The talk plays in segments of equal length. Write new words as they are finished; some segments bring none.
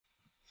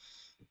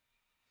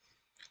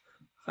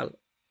Hello,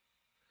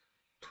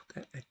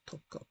 today I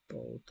talk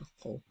about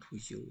how to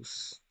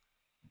use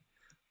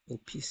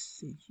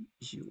OPC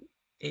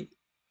UA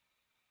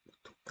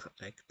to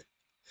connect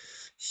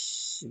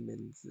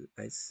Siemens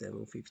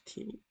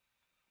S7-15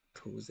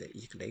 to the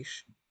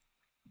ignition.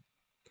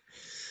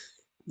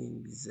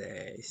 In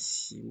the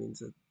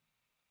Siemens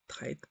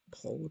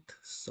Tideport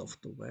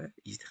software,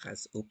 it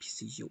has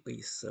OPC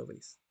UA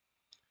service,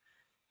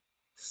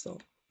 so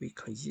we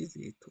can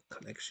easily to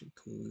connection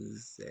to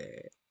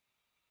the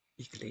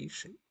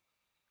ignition.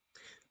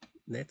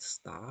 Let's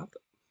start.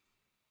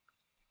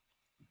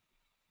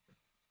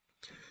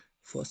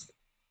 First,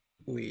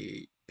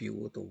 we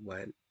build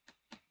one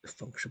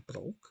function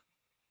block,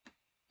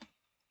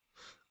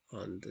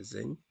 and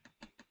then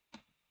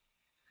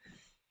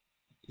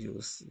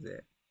use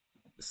the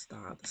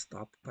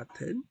stop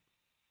button.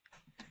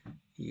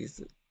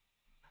 Is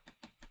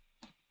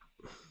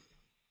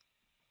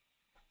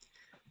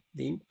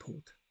the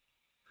input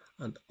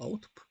and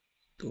output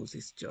to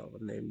this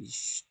job. Let me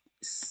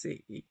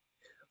see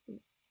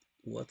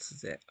what's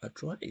the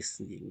address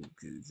in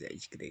the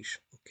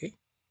ignition. Okay,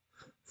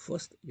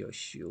 first you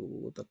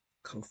should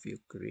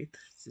configure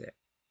the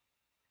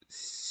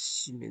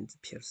Siemens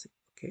Plcsim.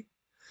 Okay,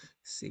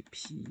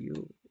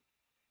 CPU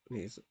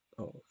is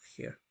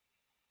here.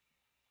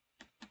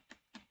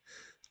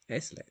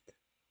 SLAT,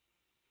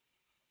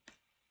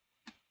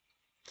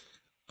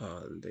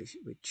 and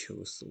we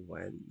choose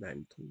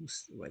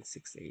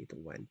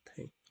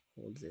 192.168.110,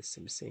 all the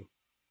same thing.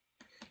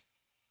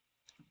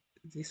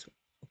 This one,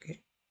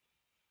 okay.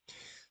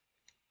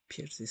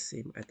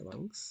 Plcsim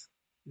advance,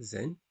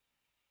 then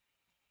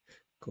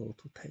go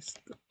to test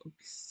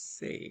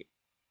OPC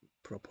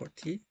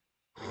property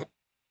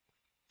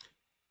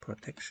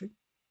protection.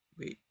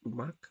 We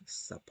mark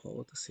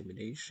support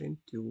simulation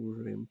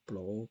during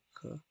block.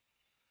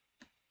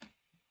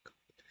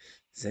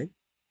 Then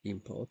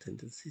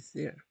important is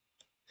there.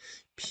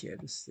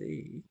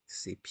 PLC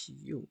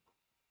CPU.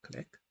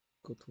 Click,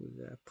 go to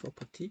the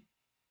property.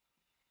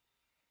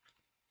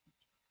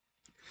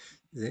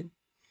 Then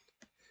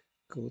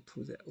go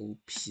to the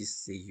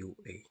OPC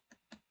UA.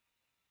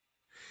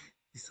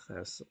 This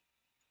has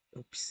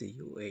OPC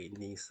UA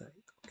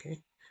inside. Okay,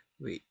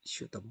 we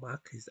should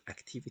mark this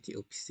activity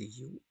OPC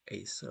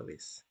UA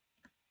service.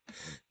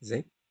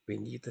 Then we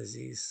need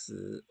this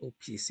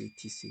OPC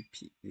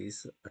TCP,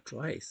 this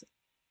address,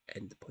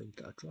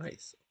 endpoint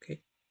address.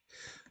 Okay,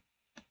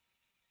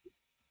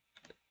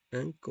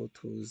 and go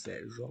to the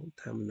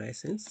runtime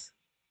license.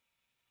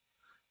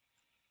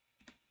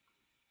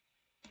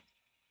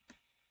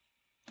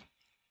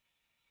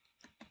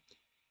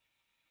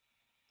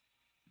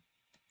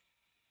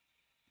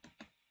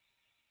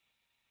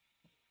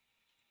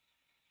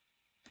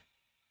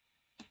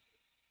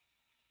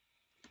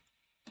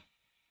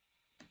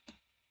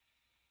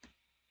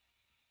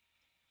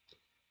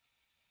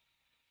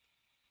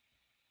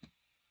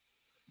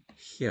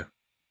 Here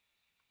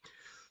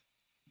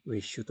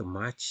we should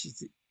match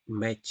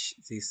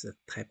this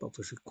type of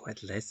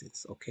required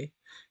license. Okay,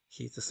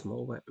 here's a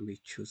small one. We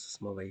choose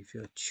small one. If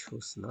you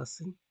choose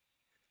nothing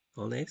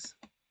on this,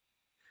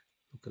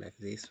 look like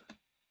this one.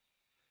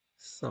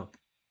 So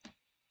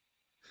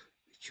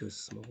we choose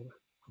small one.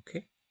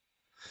 Okay,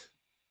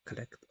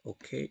 click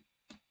OK.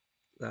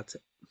 That's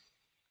it.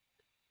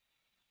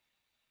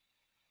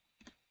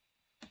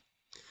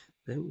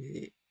 Then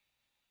we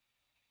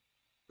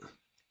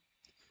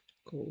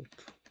go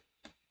to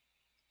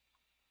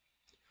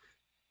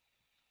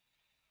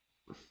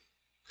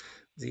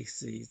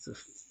this is a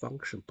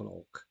function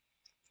block.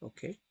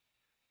 Okay,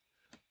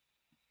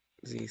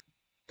 this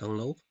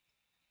download.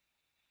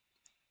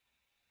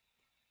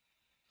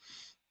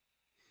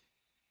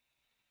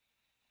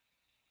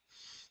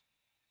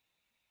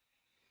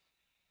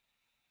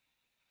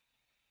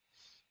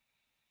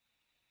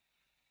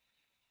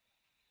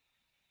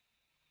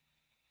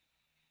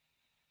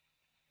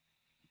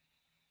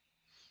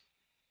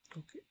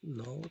 Okay,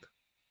 node.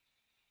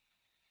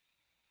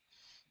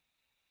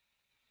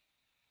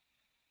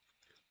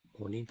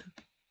 Monitor.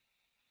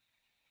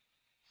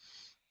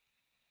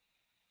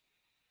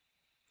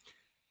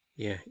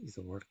 Yeah, it's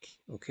working.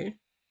 Okay,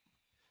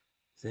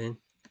 then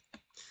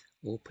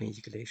open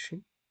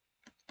ignition.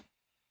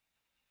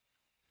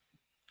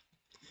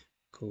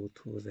 Go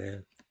to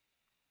the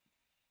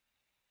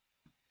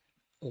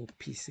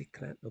OPC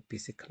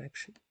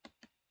collection.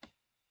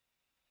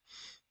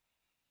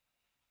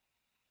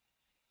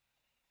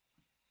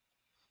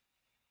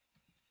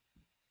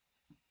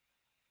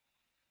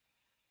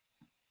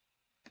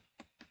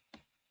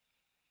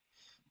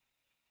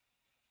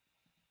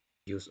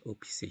 Use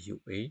OPC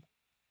UA.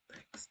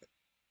 Next.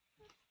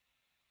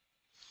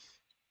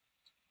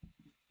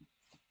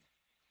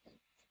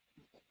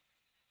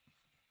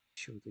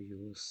 Should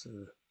use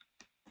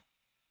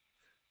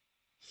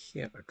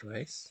here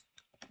address.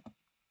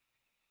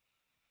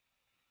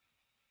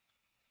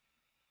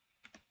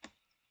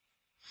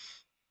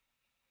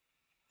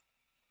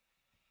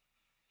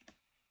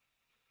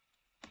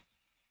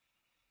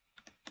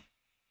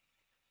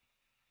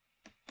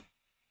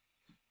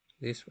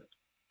 This one.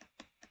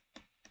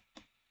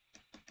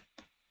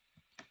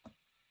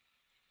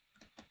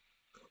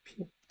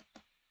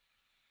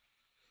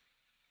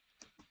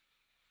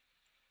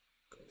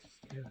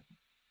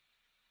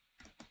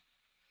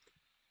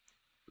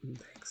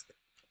 Next.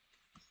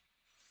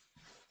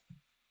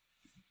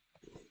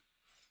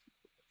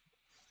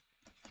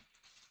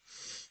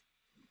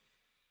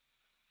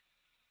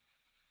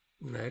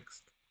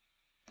 Next.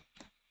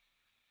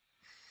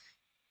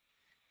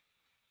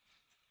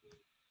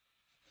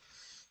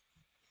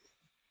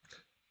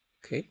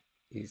 Okay,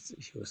 is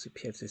use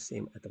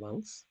Plcsim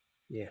Advanced.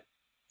 Yeah.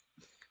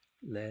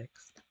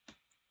 Next.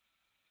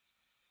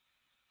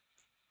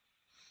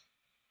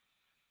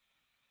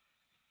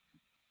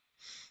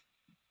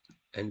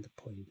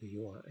 Endpoint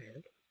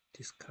URL.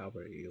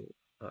 Discover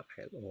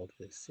URL, all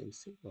the same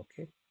thing.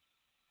 Okay.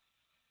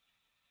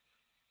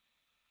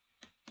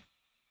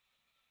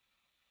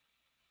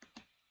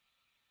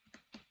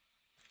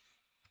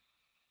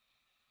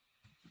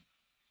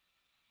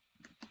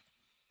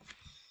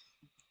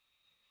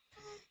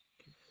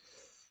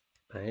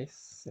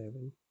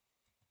 S7.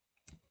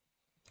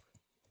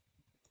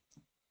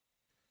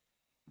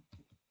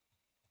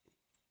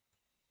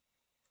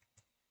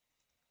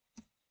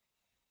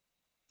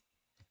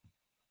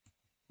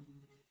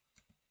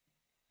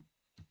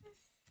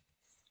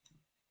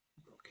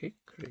 Okay,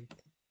 great.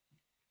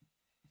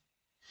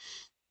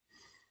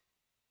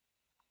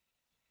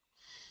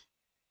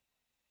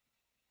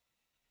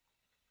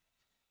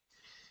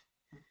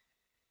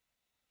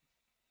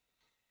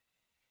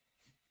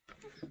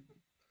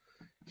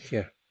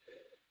 Here,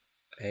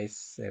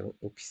 S7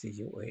 OPC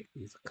UA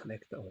is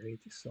connected already,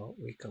 so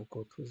we can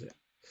go to the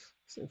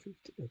S7-1500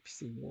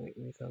 OPC UA.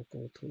 We can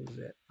go to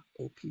the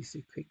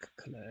OPC quick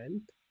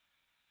client.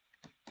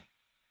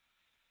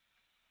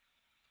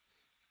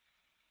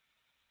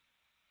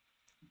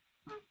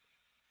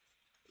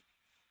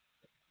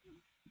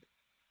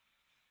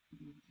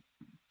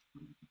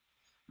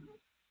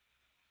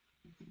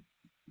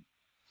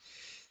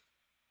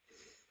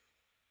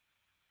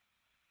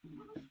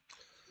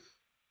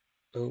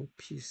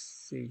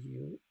 OPC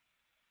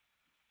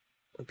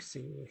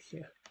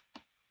here.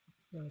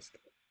 Last.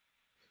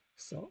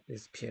 So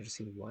this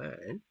Plcsim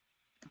 1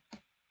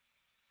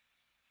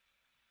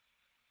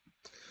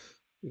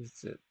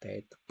 is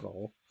data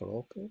block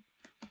global.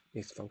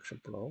 This function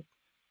block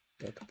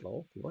data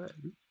block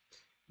 1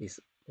 is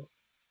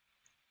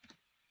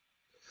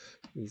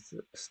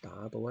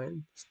start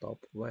 1, stop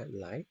 1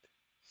 light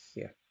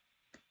here.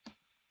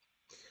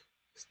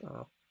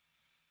 Stop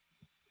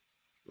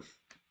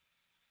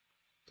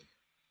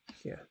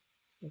here.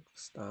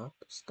 Stop,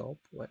 stop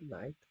 1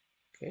 light.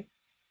 Okay.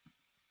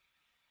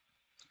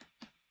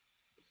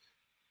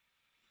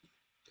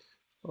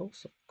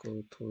 Also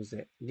go to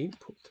the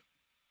input.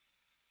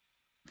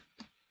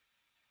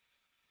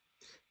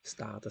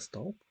 Start,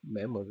 stop,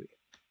 memory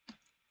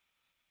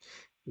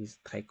is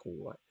take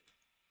 1.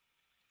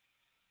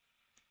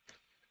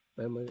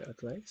 Memory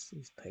address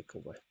is take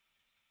 1.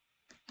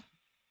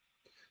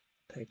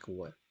 Take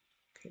 1.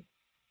 Okay.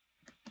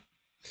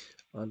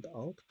 And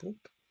output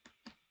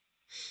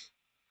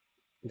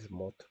is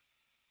mod.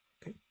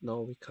 Okay.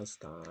 Now we can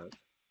start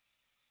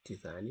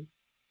designing.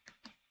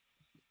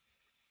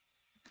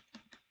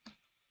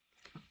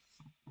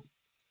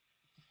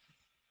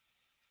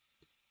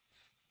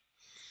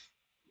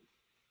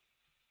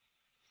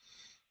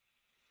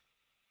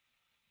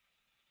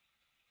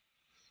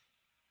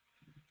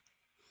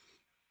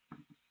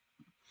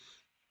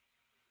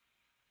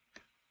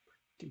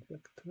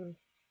 Director.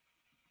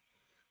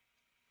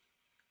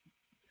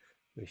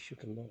 We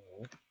should know.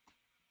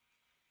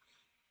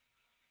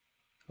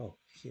 Oh,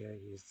 here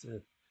is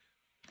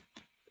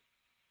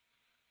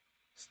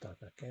start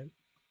again.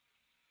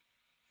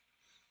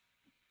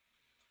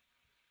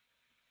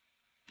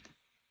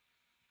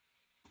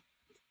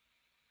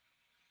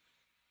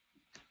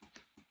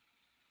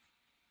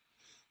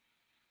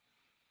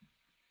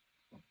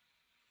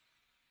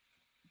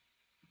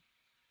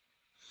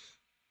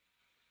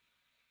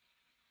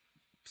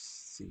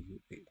 See you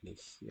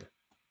here.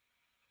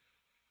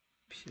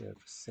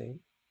 Plcsim.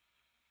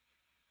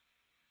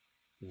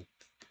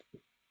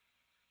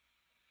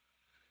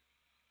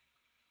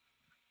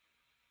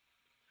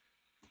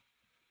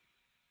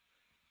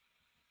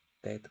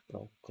 Data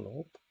block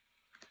globe.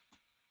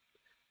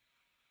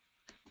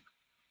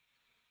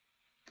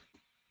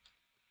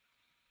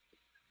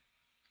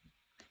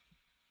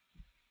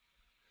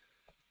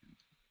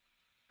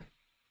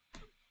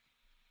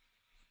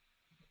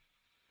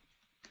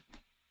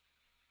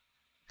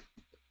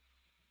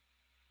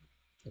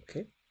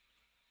 Okay.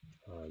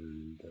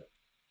 And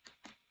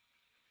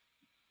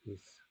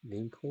is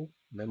input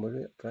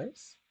memory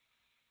address.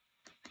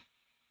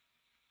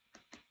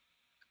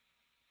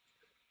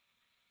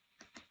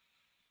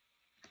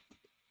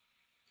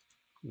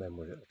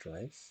 Memory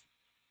address.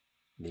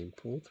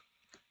 Input.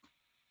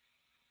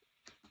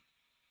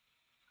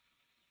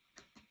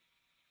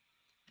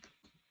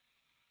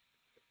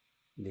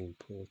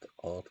 Input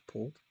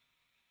output.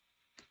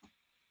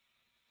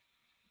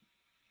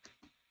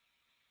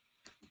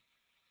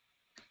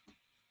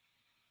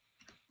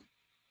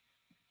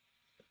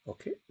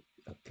 Okay.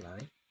 Apply.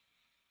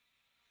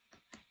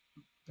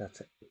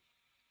 That's it.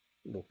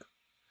 Look.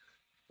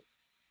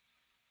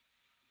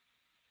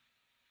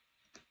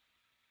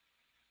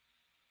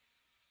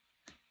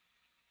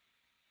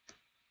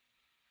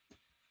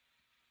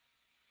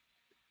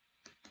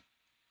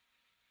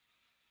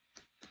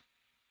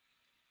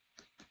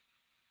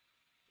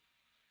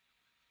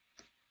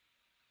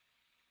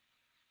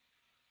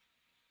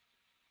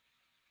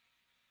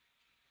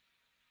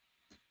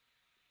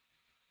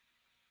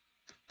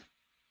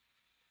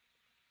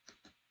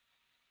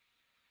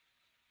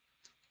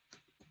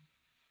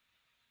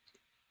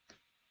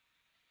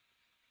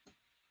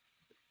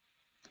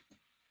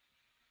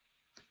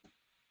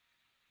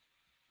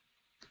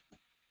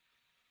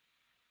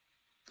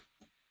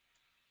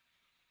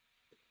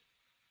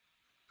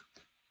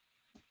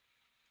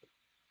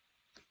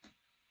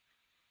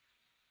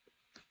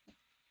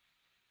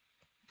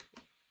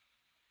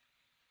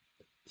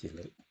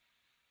 delay.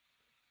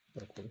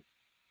 Okay.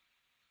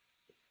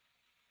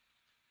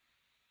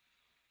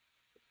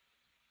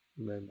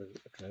 Memory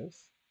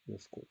address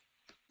is good.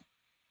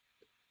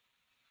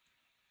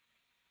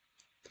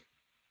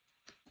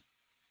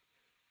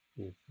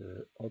 If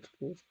the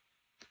output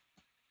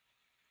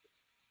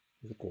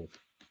is good,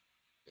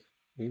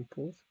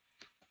 input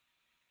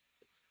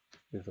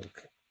is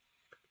okay.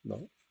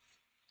 Now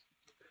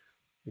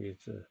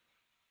is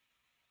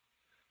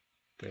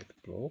get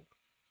block.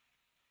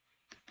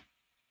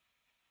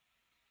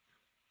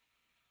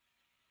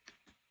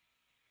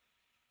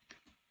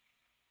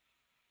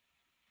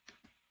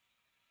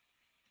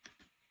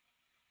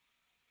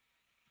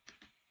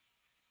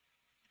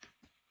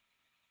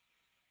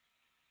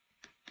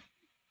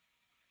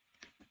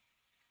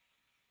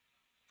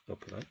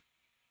 Apply.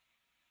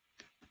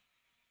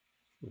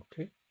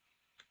 Okay.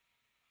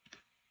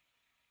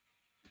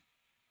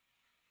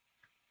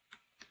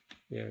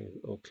 Here is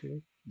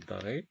okay.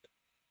 Diet,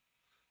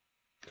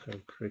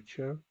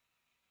 temperature.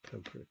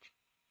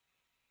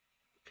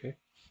 Okay.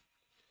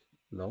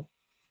 Now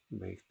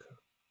make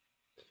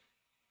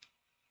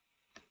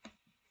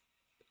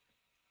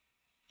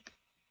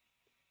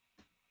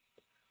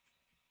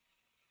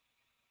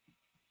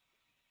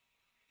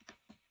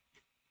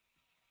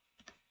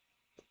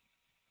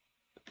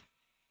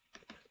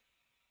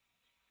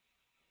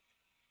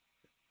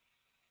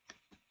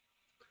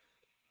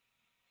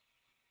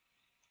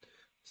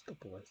step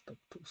 1, step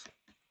 2.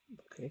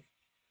 Okay.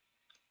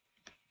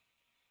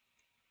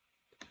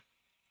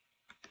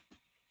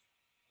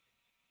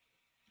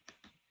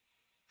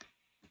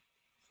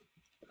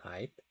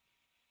 Light.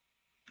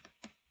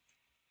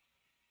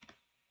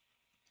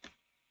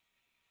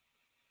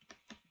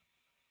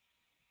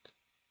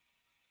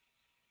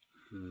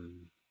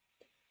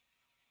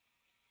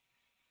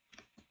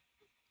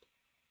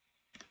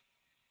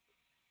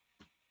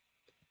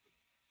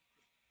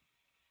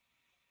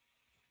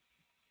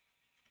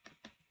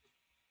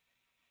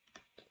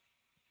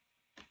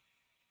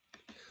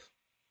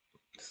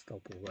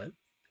 Stop 1.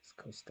 It's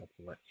called stop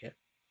 1. Yeah.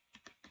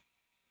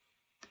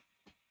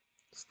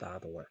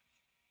 Start 1.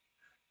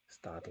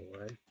 Start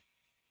 1.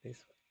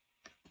 This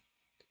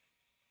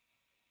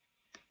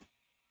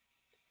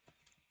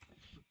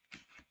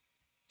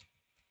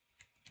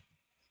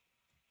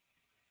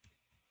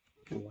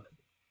one.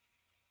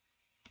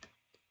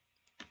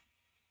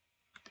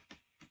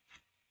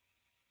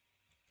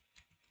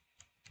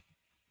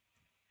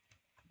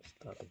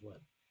 Start 1.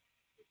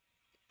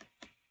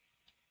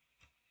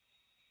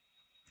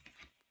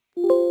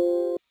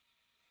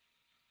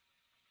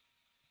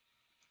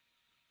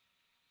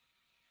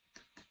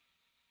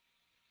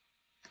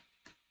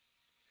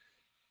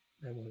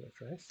 Memory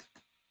address.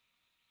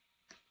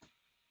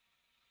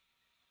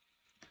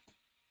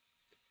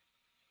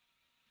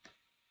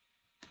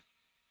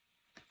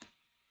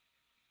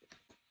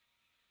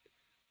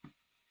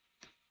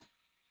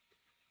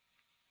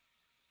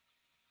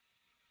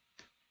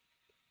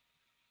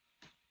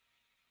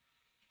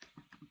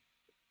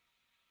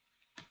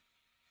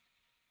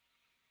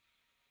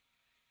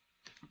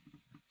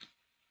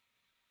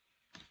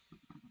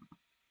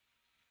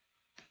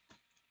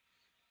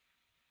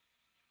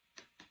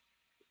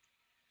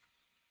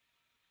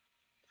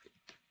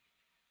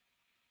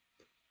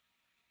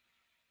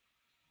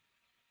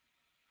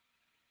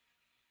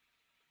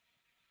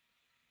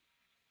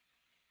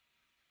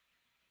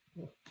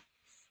 Oh,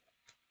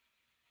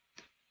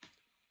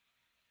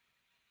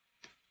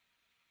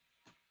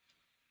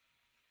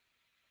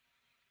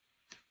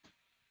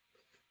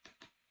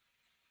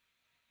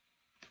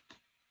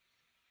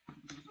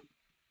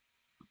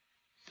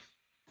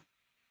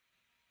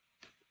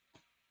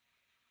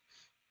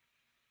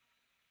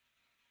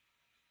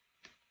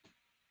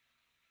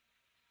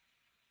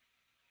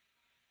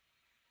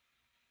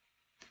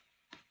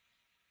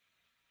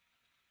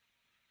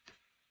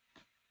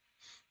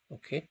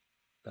 okay,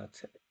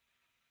 that's it.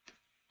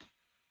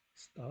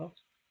 Stop.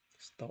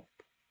 Stop.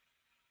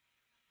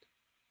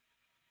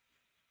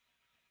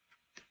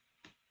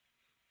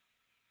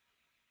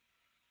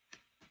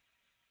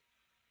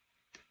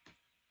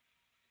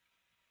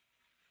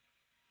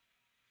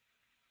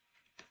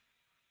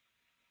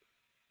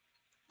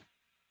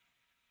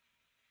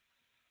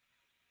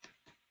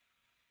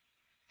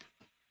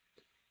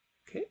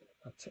 Okay,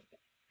 that's it.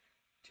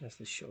 Just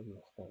to show you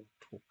how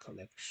to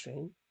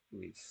connection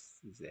with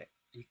the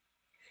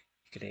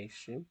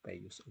equation by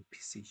use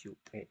OPC UA.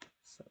 Thank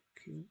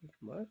you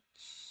very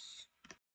much.